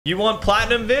You want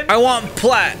platinum, Vin? I want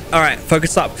plat. All right,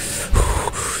 focus up.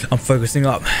 I'm focusing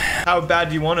up. How bad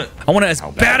do you want it? I want it as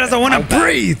bad as I want to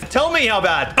breathe. Tell me how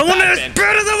bad. I want it as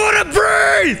bad as I want to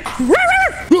breathe.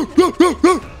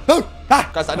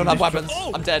 Guys, I don't have weapons.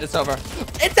 I'm dead. It's over.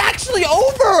 It's actually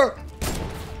over.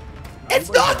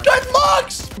 It's not good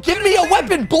looks. Give me a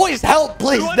weapon, boys. Help,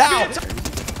 please, now.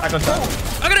 Back on time.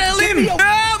 I'm gonna kill him.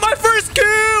 Ah, my first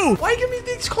kill. Why give me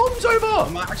these comms over?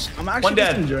 I'm actually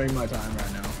just enjoying my time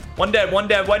right now. One dead, one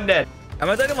dead, one dead. Am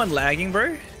I the only one lagging,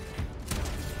 bro?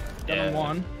 Got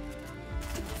one.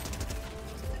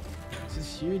 This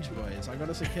is huge, boys. I got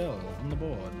us a kill on the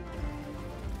board.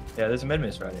 Yeah, there's a mid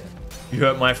miss right here. You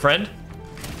hurt my friend?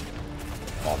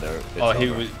 Oh, there. Oh, he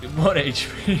was 1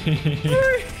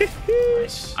 HP.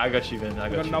 Nice. I got you, Vin. I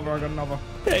got you. I got another.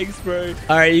 Thanks, bro.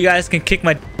 All right, you guys can kick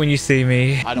my when you see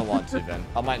me. I don't want to, Ben.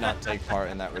 I might not take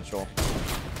part in that ritual.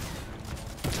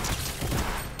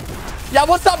 Yeah,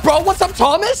 what's up, bro? What's up,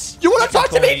 Thomas? You want to talk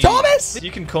to me, Thomas?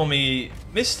 You can call me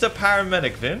Mr.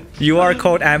 Paramedic, Vin. You are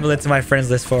called ambulance in my friends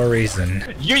list for a reason.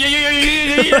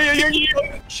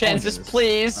 Chances,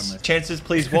 please. Chances,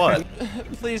 please what?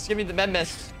 Please give me the med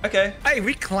mist. Okay. Hey,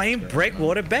 reclaim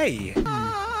Breakwater Bay. Oh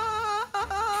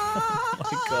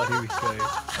my god, here we go.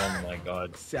 Oh my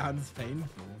god. Sounds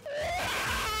painful.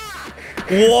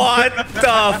 What the?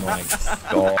 Oh my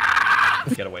god.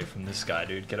 Get away from this guy,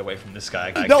 dude. Get away from this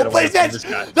guy. No, please, Mitch.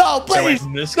 No, please.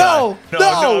 No,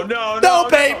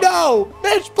 babe, no.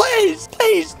 Mitch, please,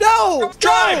 please, no.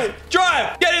 Drive,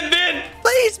 drive. Get in, Vin.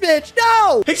 Please, Mitch,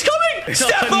 no. He's coming.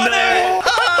 Step on it.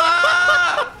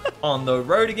 On the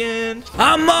road again.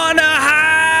 I'm on a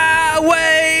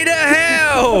highway to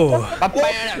hell.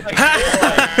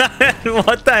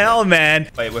 What the hell, man?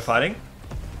 Wait, we're fighting?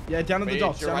 Yeah, down at the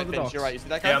docks. You're Down right, at the Vince. docks. You're right. You see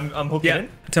that guy? Yeah, I'm hooking in.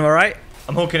 To my right.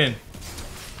 I'm hooking in.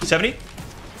 70?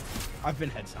 I've been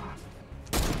headshot.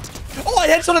 Oh, I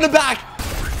headshot in the back.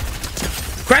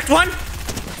 Cracked one.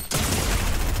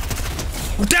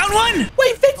 Down one.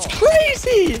 Wait, Vin's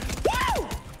crazy. Wow.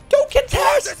 Don't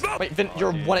contest. Wait, Vin,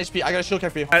 you're 1 HP. I got a shield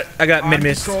care for you. I got mid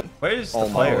miss. Where's the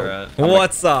player at?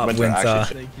 What's up, Winter?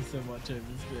 Thank you so much,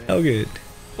 Oh, good.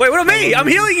 Wait, what about me? I'm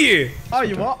healing you. Oh,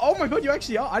 you are? Oh my god, you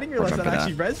actually are. I didn't realize that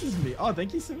actually reses me. Oh,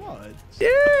 thank you so much.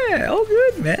 Yeah, all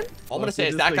good, man. All I'm gonna say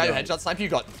is that guy who headshot sniped you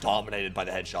got dominated by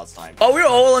the headshot snipe. Oh, we were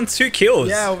all on 2 kills.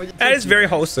 Yeah, that is very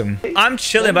wholesome. I'm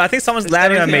chilling, but I think someone's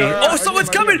landing on me. Oh, someone's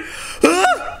coming.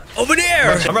 Over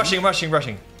there. I'm rushing.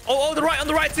 Oh, on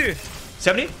the right too.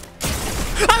 70?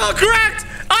 I got cracked.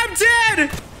 I'm dead.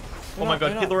 Oh my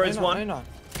god, Killer is one. Dead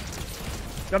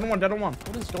on one, dead on one.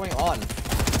 What is going on?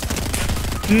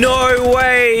 No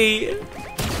way.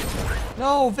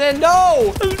 No, Vin,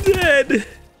 no. I'm dead.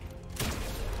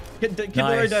 Kid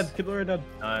Larry dead. Kid Larry dead.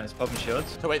 Nice, popping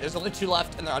shields. So wait, there's only 2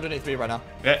 left, and they're underneath me right now.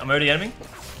 Okay, I'm already enemy.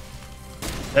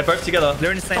 They're both together.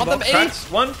 They're in the same Got box. them 8. Cracks,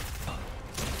 one.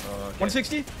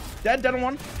 160. Dead on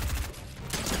one.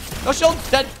 No shield,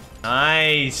 dead.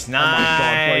 Nice, Oh my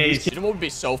God, nice. You know what would be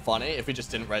so funny if we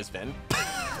just didn't res Vin?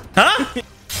 Huh?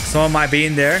 Someone might be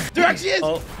in there. There actually is.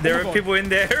 Oh, there are people in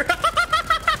there.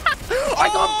 I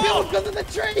got built under the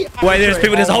tree. Wait, there's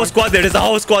people. There's a whole squad there. There's a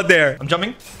whole squad there. I'm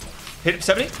jumping. Hit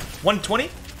 70. 120.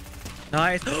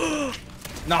 Nice. No,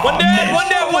 One dead, one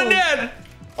dead, one dead.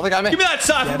 Oh, they got me. Give me that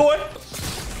siphon, boy.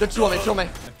 There's 2 on me, 2 on me.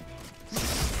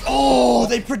 Oh,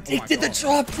 they predicted the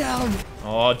drop down.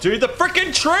 Oh, dude, the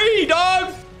freaking tree,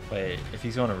 dog. Wait, if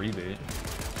he's on a reboot.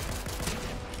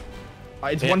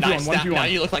 It's Yeah, 1v1, 1v1. Now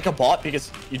you look like a bot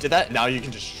because you did that. Now you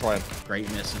can just destroy him. Great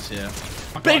misses here.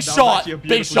 Big shot.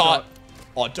 Big shot.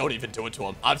 Oh, don't even do it to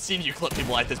him. I've seen you clip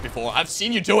people like this before. I've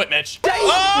seen you do it, Mitch.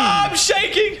 Oh, I'm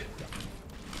shaking.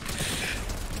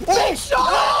 Big shot.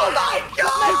 Oh my god.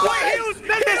 Oh my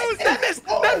god,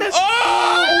 oh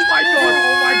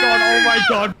my god, oh my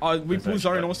god. We pull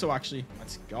zone also, actually.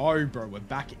 Let's go, bro. We're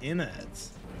back in it.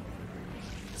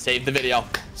 Save the video.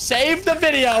 Save the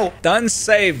video. Done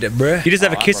saved it, bruh. You just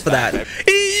have a kiss for that.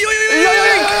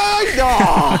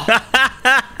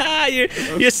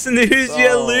 You snooze,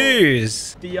 you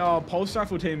lose. The pulse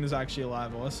rifle team is actually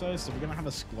alive also, so we're gonna have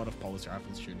a squad of pulse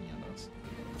rifles shooting at us.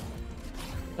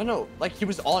 No, like he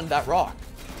was on that rock.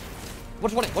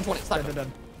 120, sniper. Dead.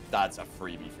 That's a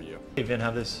freebie for you. Hey, Vin,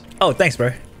 have this. Oh, thanks,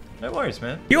 bro. No worries,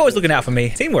 man. You're always looking out for me.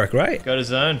 Teamwork, right? Go to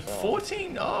zone.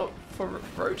 14. Oh, for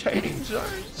rotating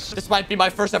zones. This might be my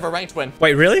first ever ranked win.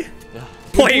 Wait, really? Yeah.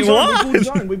 Wait, what?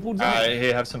 We pulled zone. Alright,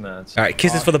 here, have some mats. All right,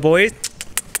 kisses for the boys.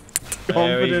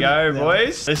 There we go,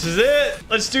 boys. This is it.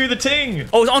 Let's do the ting.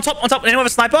 Oh, on top. Anyone have a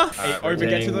sniper? Over,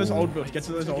 get to those old builds. Get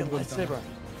to those old builds.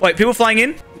 Wait, people flying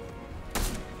in?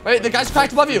 Wait, the guy's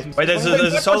cracked above you. Wait, there's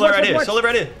a solo right here. Solo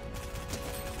right here.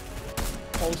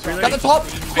 Got the top.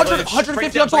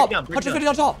 150 on top. 150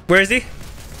 on top. Where is he?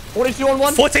 42 on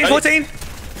one. 14, 14.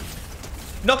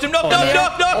 Knocked him, knocked.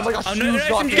 Oh my gosh. Oh, no, shoes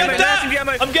knocked Get in.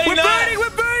 that! I'm getting that! We're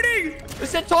burning! It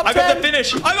said top 10. I got the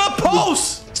finish! I got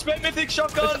pulse! Spec mythic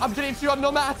shotgun! I'm getting 2 on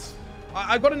no mats.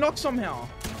 I got a knock somehow.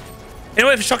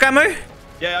 Anyone have shock ammo?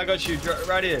 Yeah, I got you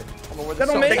right here. Dead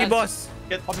on me. Thank you, boss.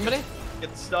 Get Pop a mini.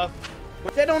 the stuff.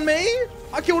 Dead on me.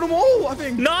 I killed them all, I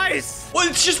think. Nice! Well,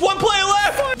 it's just one player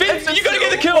left! Vince, you gotta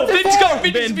get the kill! Vince,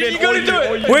 you gotta do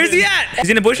it! Where is he at? Is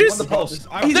he in the bushes? The pulse.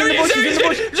 He's There in he the is, bushes, there he he's is! in the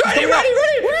bushes. He's ready!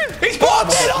 He's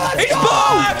boxed! He's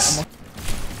boxed!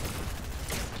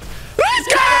 Let's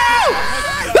go!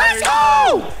 Let's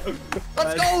go!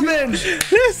 Let's go, man.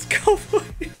 Let's go,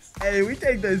 boys. Hey, we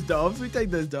take those dubs. We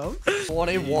take those dubs.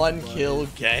 21 kill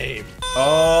game.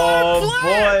 Oh,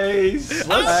 boys!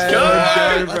 Let's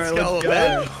go! Let's go,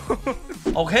 man.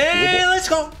 Okay, let's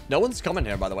go! No one's coming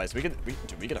here, by the way, so we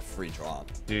get a free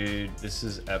drop. Dude, this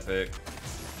is epic.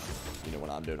 You know what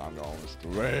I'm doing? I'm going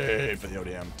straight for the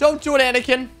ODM. Don't do it,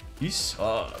 Anakin. You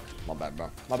suck. My bad,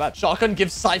 bro. My bad. Shotgun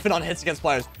gives siphon on hits against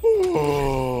players.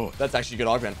 That's actually good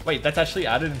argument. Wait, that's actually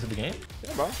added into the game?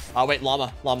 Yeah, bro. Oh, wait,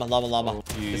 llama. Oh,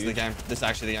 This is the game. This is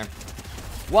actually the game.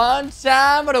 One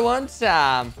time, but a one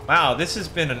time. Wow, this has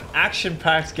been an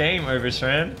action-packed game,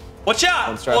 Overstrand. Watch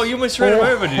out! stress. Oh, you almost ran him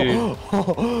over, dude.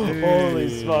 Holy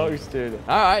smokes, dude.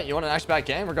 All right, you want an action-packed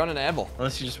game? We're going into Anvil.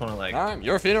 Unless you just want to, like... All right,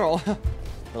 your funeral.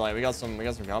 We're like, we got some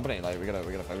company. Like, we gotta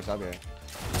focus up here.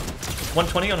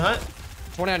 120 on hut?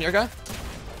 20 on your guy.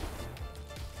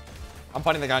 I'm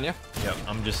fighting the guy on you. Yep,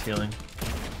 I'm just healing.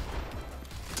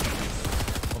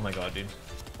 Oh my god, dude.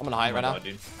 I'm gonna hide right now. God,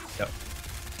 dude. Yep.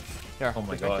 Here. Oh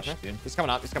my he's right gosh, here. dude. He's coming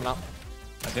out. He's coming out.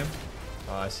 I see him.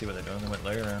 Oh, I see what they're doing. They went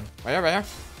low around. Right here, right here.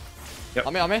 Yep.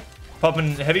 On me.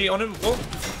 Popping heavy on him. Oh.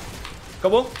 Go,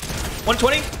 ball.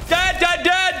 120.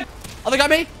 Dead! Other guy,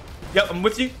 me. Yep, I'm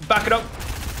with you. Back it up.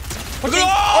 What's he?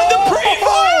 Oh, the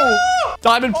pre-fire!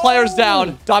 Diamond players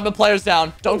down. Diamond players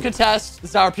down. Don't contest.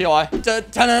 This is our POI. No, those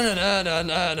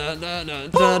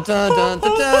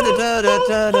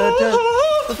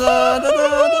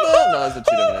are 2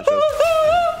 different intros.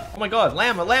 Oh my god,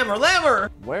 lammer!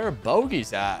 Where are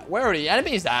bogeys at? Where are the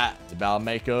enemies at? It's about to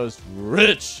make us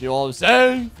rich. You know what I'm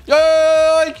saying?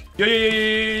 Yoink!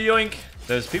 Yoink!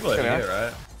 There's people over Okay. here,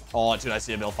 right? Oh, dude, I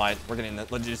see a mill fight. We're getting that.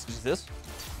 Just this?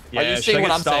 Yeah, Are you should seeing I what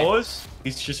get I'm Star saying? Wars?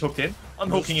 He's just hooked in. I'm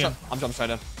hooking in. I'm jumping straight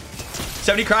in.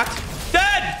 70 cracked.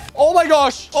 Dead! Oh my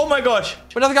gosh! Oh my gosh!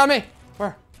 Another guy on me.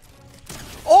 Where?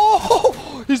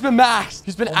 Oh! He's been maxed.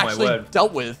 He's been Oh my actually word.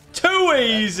 dealt with. Too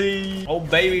easy! Oh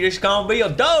baby, this gonna be a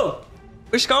dub!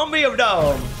 It's gonna be a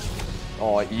dub!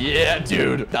 Oh, yeah,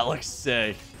 dude. That looks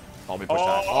sick. Oh, we pushed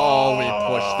that. Oh, we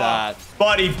pushed that.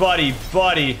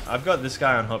 Buddy. I've got this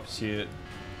guy on hop suit.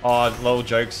 Oh, lol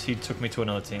jokes. He took me to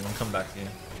another team. I'm coming back to you.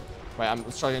 Wait, I'm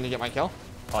struggling to get my kill.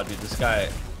 Oh, dude, this guy...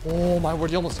 Oh, my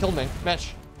word. You almost killed me.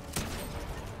 Mitch.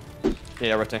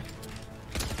 Yeah, rifting.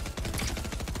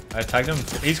 I tagged him.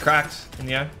 He's cracked in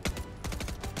the air.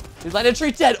 He's landed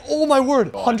tree dead. Oh, my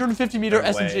word. God. 150 meter No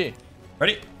SMG. way.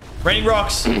 Ready? Raining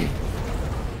rocks.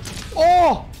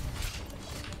 Oh!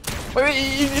 Wait,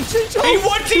 he choked. Hey,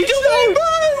 what's he doing, bro?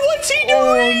 What's he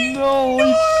doing? Oh, no,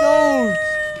 he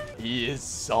choked. He is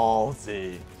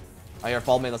salty. Oh, here,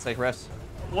 follow me. Let's take risks.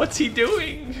 What's he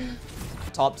doing?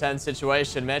 Top 10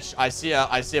 situation, Mitch. I see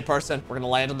a person. We're gonna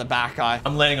land on the back guy.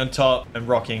 I'm landing on top and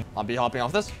rocking. I'll be hopping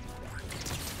off this.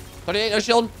 38, no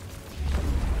shield.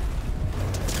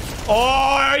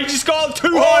 Oh, he just got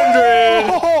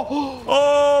 200.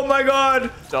 Oh my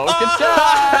god. Don't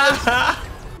contest.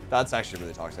 That's actually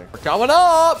really toxic. We're coming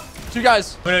up. 2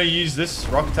 guys. I'm gonna use this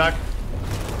rock attack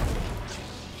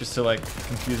just to like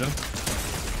confuse him.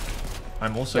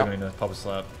 I'm also going to pop a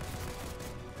slap.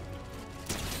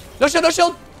 No shield, no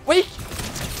shield. Weak.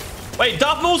 Wait,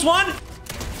 Darkmoor's one.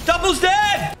 Double's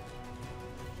dead.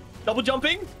 Double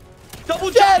jumping.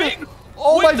 Double jumping.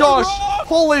 Oh With my the gosh. rock.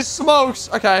 Holy smokes.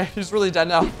 Okay, he's really dead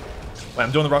now. Wait,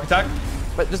 I'm doing the rock attack.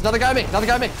 Wait, there's another guy on me. Another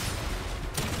guy on me.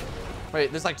 Wait,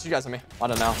 there's like 2 guys on me. I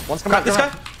don't know. One's coming Crack this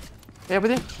out. guy. Yeah,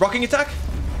 with you. Rocking attack.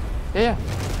 Yeah.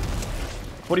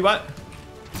 What do you want?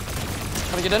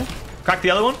 Trying to get in. Crack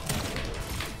the other one.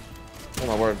 Oh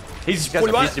my word. He's You guys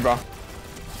 40 are watt. beastie, bro.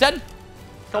 Dead.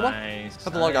 Got one. Nice.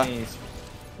 Got the logo.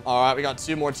 All right, we got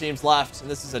 2 more teams left, and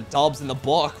this is a dubs in the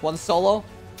book. 1 solo.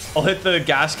 I'll hit the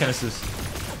gas canisters.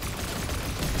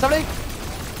 70.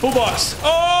 Full box.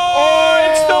 Oh,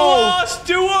 it's the last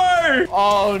duo.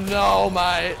 Oh no,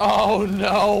 mate. Oh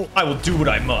no. I will do what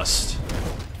I must.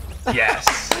 Yes.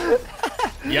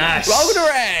 Yes. Road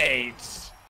rage.